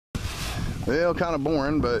Well, kind of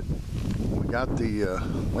boring, but we got the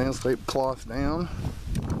landscape cloth down,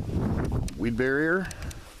 weed barrier.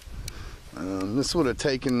 This would have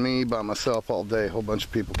taken me by myself all day. A whole bunch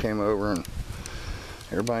of people came over and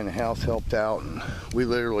everybody in the house helped out, and we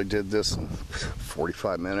literally did this in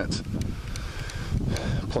 45 minutes.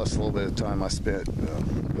 Plus a little bit of time I spent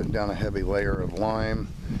putting down a heavy layer of lime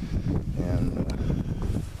and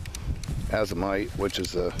azomite, which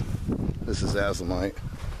is this is azomite.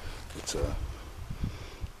 It's a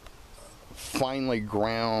finely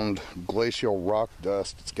ground glacial rock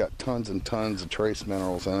dust. It's got tons and tons of trace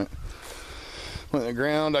minerals in it. On the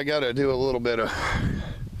ground, I got to do a little bit of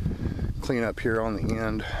cleanup here on the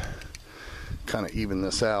end, kind of even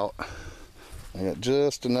this out. I got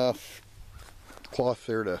just enough cloth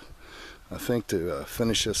there to, I think, to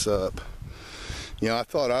finish this up. You know, I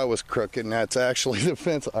thought I was crooked, and that's actually the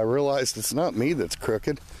fence. I realized it's not me that's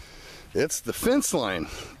crooked. It's the fence line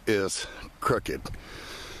is crooked,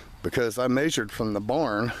 because I measured from the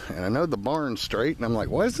barn, and I know the barn's straight, and I'm like,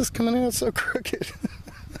 why is this coming out so crooked?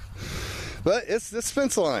 But it's this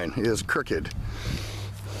fence line is crooked.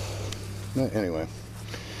 Anyway,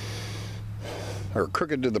 or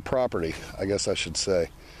crooked to the property, I guess I should say.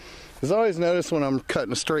 Because I always notice when I'm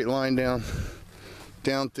cutting a straight line down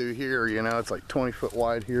through here, you know, it's like 20 foot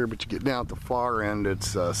wide here, but you get down at the far end,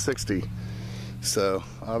 it's 60. So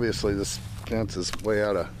obviously this fence is way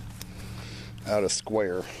out of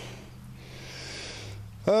square.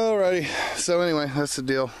 Alrighty, so anyway, that's the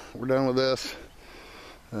deal. We're done with this.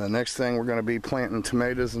 Next thing, we're going to be planting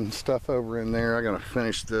tomatoes and stuff over in there. I got to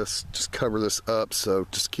finish this, just cover this up, so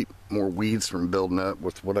just keep more weeds from building up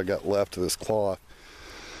with what I got left of this cloth.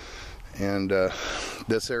 And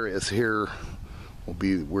this area is here will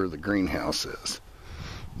be where the greenhouse is.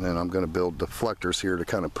 Then I'm going to build deflectors here to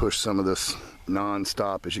kind of push some of this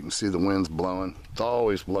non-stop. As you can see, the wind's blowing. It's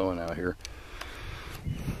always blowing out here.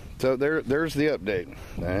 So there's the update.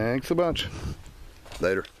 Thanks a bunch.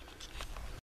 Later.